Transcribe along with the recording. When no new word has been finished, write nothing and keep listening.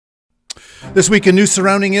This week in news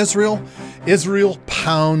surrounding Israel, Israel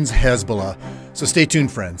pounds Hezbollah. So stay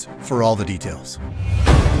tuned, friends, for all the details.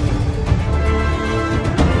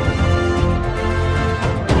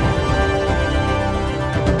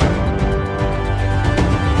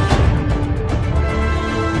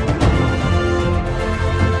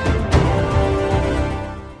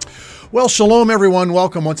 Well, shalom, everyone.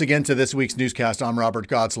 Welcome once again to this week's newscast. I'm Robert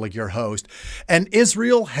Gottselig, your host. And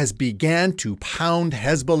Israel has began to pound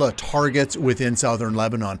Hezbollah targets within southern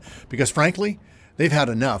Lebanon because, frankly, they've had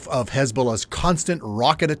enough of Hezbollah's constant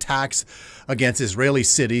rocket attacks against Israeli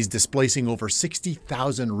cities, displacing over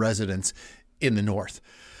 60,000 residents in the north.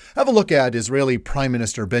 Have a look at Israeli Prime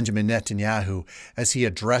Minister Benjamin Netanyahu as he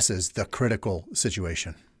addresses the critical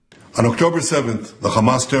situation. On October 7th, the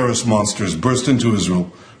Hamas terrorist monsters burst into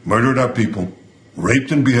Israel, murdered our people,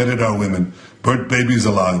 raped and beheaded our women, burnt babies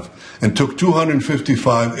alive, and took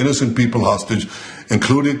 255 innocent people hostage,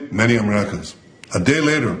 including many Americans. A day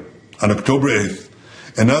later, on October 8th,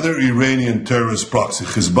 another Iranian terrorist proxy,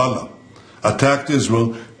 Hezbollah, attacked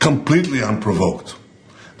Israel completely unprovoked.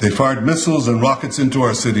 They fired missiles and rockets into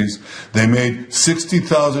our cities. They made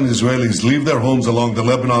 60,000 Israelis leave their homes along the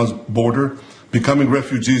Lebanon border, becoming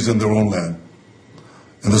refugees in their own land.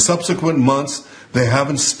 In the subsequent months, they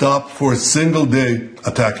haven't stopped for a single day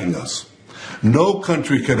attacking us. No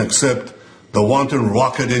country can accept the wanton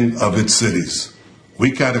rocketing of its cities.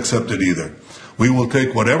 We can't accept it either. We will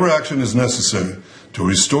take whatever action is necessary to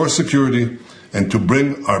restore security and to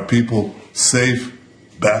bring our people safe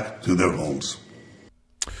back to their homes.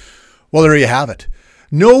 Well, there you have it.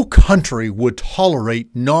 No country would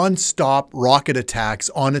tolerate non-stop rocket attacks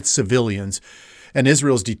on its civilians, and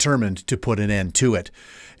Israel's determined to put an end to it.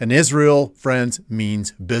 And Israel, friends,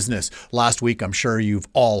 means business. Last week, I'm sure you've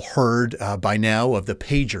all heard by now of the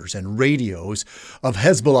pagers and radios of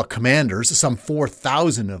Hezbollah commanders, some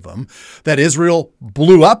 4,000 of them, that Israel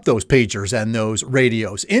blew up those pagers and those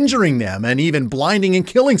radios, injuring them and even blinding and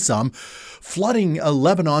killing some, flooding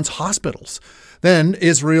Lebanon's hospitals. Then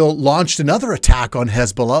Israel launched another attack on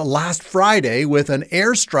Hezbollah last Friday with an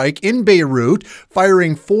airstrike in Beirut,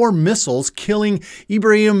 firing 4 missiles, killing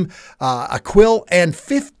Ibrahim Aqil and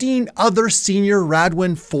 15 other senior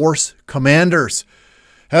Radwan force commanders.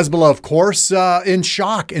 Hezbollah, of course, in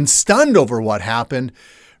shock and stunned over what happened,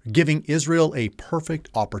 giving Israel a perfect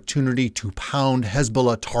opportunity to pound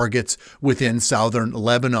Hezbollah targets within southern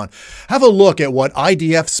Lebanon. Have a look at what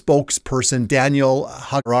IDF spokesperson Daniel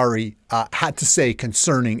Harari had to say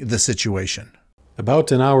concerning the situation.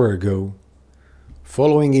 About an hour ago,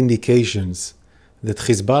 following indications that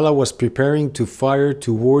Hezbollah was preparing to fire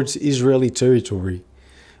towards Israeli territory,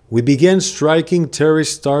 we began striking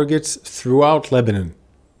terrorist targets throughout Lebanon.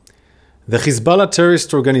 The Hezbollah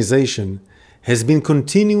terrorist organization has been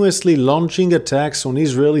continuously launching attacks on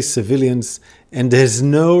Israeli civilians and has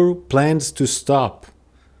no plans to stop.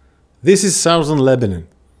 This is southern Lebanon.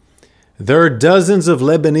 There are dozens of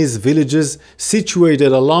Lebanese villages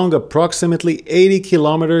situated along approximately 80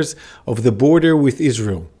 kilometers of the border with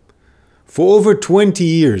Israel. For over 20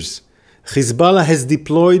 years, Hezbollah has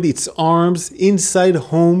deployed its arms inside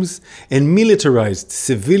homes and militarized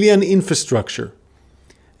civilian infrastructure.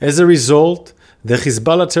 As a result, the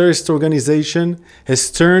Hezbollah terrorist organization has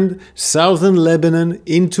turned southern Lebanon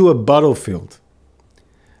into a battlefield.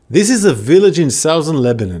 This is a village in southern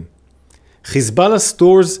Lebanon. Hezbollah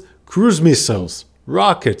stores cruise missiles,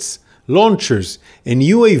 rockets, launchers, and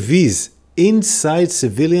UAVs inside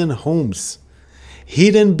civilian homes,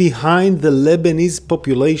 hidden behind the Lebanese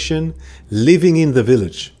population living in the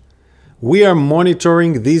village. We are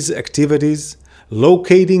monitoring these activities,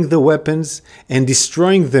 locating the weapons and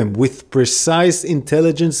destroying them with precise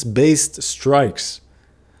intelligence-based strikes.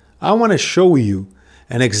 I want to show you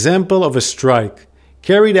an example of a strike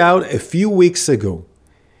carried out a few weeks ago.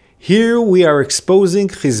 Here we are exposing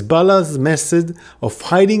Hezbollah's method of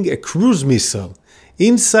hiding a cruise missile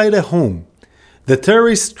inside a home. The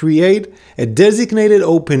terrorists create a designated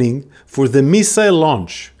opening for the missile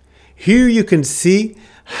launch. Here you can see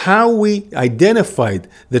how we identified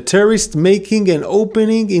the terrorist making an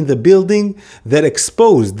opening in the building that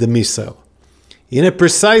exposed the missile. In a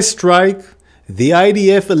precise strike, the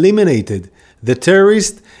IDF eliminated the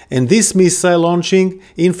terrorist and this missile launching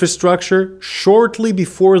infrastructure shortly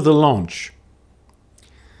before the launch.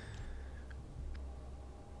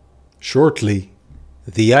 Shortly,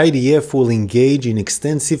 the IDF will engage in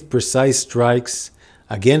extensive precise strikes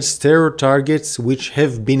against terror targets which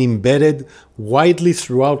have been embedded widely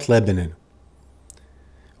throughout Lebanon.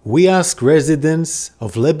 We ask residents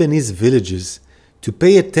of Lebanese villages to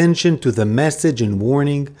pay attention to the message and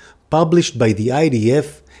warning published by the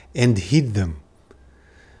IDF and heed them.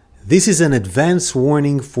 This is an advance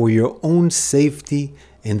warning for your own safety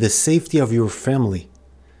and the safety of your family.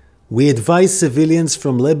 We advise civilians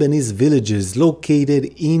from Lebanese villages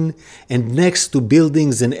located in and next to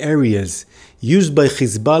buildings and areas used by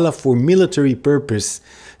Hezbollah for military purpose,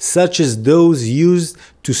 such as those used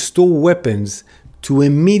to store weapons, to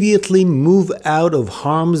immediately move out of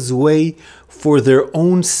harm's way for their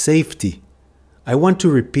own safety. I want to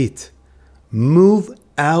repeat, move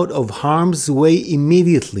out of harm's way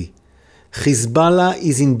immediately. Hezbollah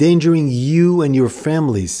is endangering you and your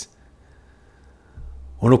families.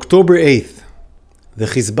 On October 8th, the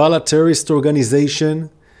Hezbollah terrorist organization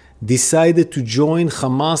decided to join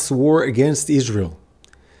Hamas' war against Israel.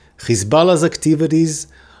 Hezbollah's activities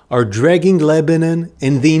are dragging Lebanon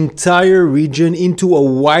and the entire region into a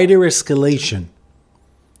wider escalation.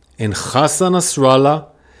 And Hassan Nasrallah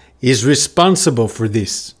is responsible for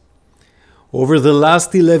this. Over the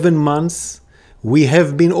last 11 months, we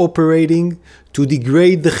have been operating to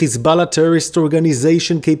degrade the Hezbollah terrorist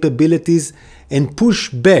organization capabilities and push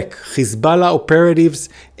back Hezbollah operatives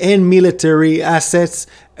and military assets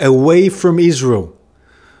away from Israel.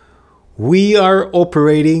 We are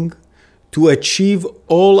operating to achieve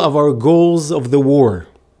all of our goals of the war.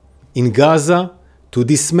 In Gaza, to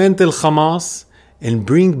dismantle Hamas and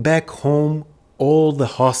bring back home all the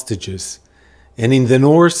hostages. And in the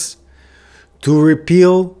north, to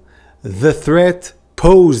repeal the threat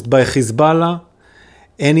posed by Hezbollah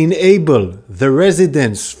and enable the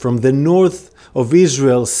residents from the north of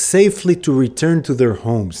Israel safely to return to their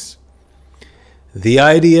homes. The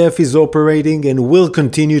IDF is operating and will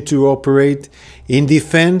continue to operate in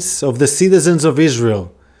defense of the citizens of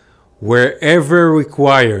Israel wherever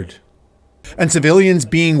required. And civilians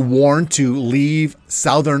being warned to leave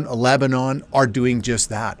southern Lebanon are doing just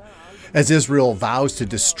that, as Israel vows to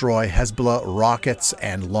destroy Hezbollah rockets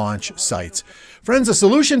and launch sites. Friends, the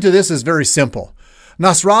solution to this is very simple.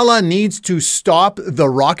 Nasrallah needs to stop the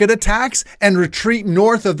rocket attacks and retreat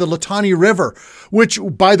north of the Litani River, which,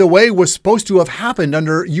 by the way, was supposed to have happened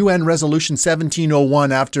under UN Resolution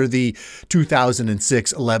 1701 after the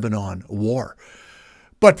 2006 Lebanon War.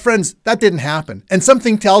 But friends, that didn't happen. And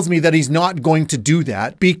something tells me that he's not going to do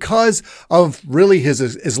that because of really his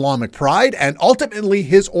Islamic pride and ultimately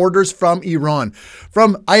his orders from Iran,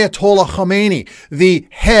 from Ayatollah Khomeini, the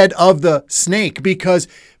head of the snake, because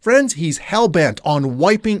friends, he's hell-bent on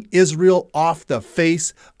wiping Israel off the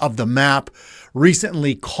face of the map,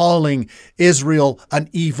 recently calling Israel an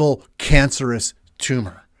evil, cancerous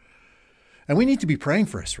tumor. And we need to be praying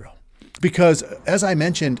for Israel. Because, as I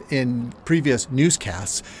mentioned in previous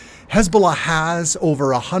newscasts, Hezbollah has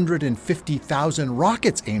over 150,000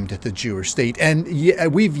 rockets aimed at the Jewish state. And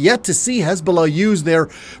we've yet to see Hezbollah use their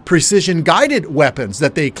precision-guided weapons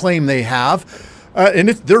that they claim they have. And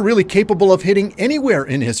they're really capable of hitting anywhere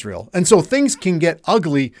in Israel. And so things can get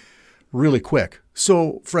ugly really quick.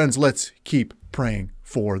 So, friends, let's keep praying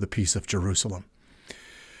for the peace of Jerusalem.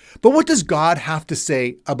 But what does God have to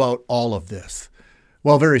say about all of this?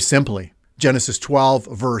 Well, very simply, Genesis 12,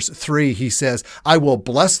 verse 3, he says, I will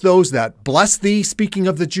bless those that bless thee, speaking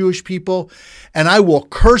of the Jewish people, and I will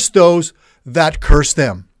curse those that curse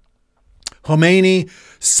them. Khomeini,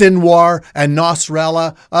 Sinwar, and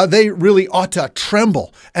Nasrallah, they really ought to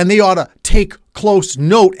tremble, and they ought to take close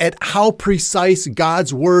note at how precise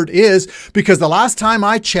God's word is, because the last time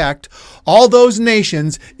I checked, all those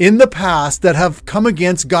nations in the past that have come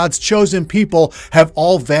against God's chosen people have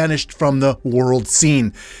all vanished from the world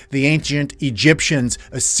scene. The ancient Egyptians,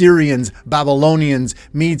 Assyrians, Babylonians,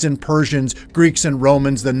 Medes and Persians, Greeks and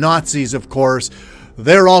Romans, the Nazis, of course,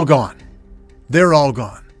 they're all gone. They're all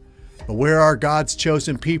gone. But where are God's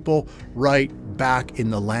chosen people? Right back in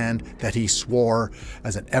the land that he swore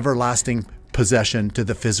as an everlasting possession to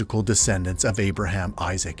the physical descendants of Abraham,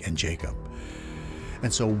 Isaac, and Jacob.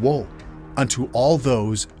 And so woe unto all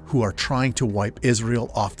those who are trying to wipe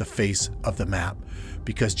Israel off the face of the map,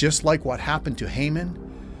 because just like what happened to Haman,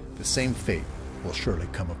 the same fate will surely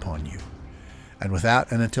come upon you. And with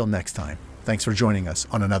that, and until next time, thanks for joining us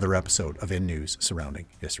on another episode of In News Surrounding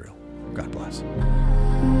Israel. God bless.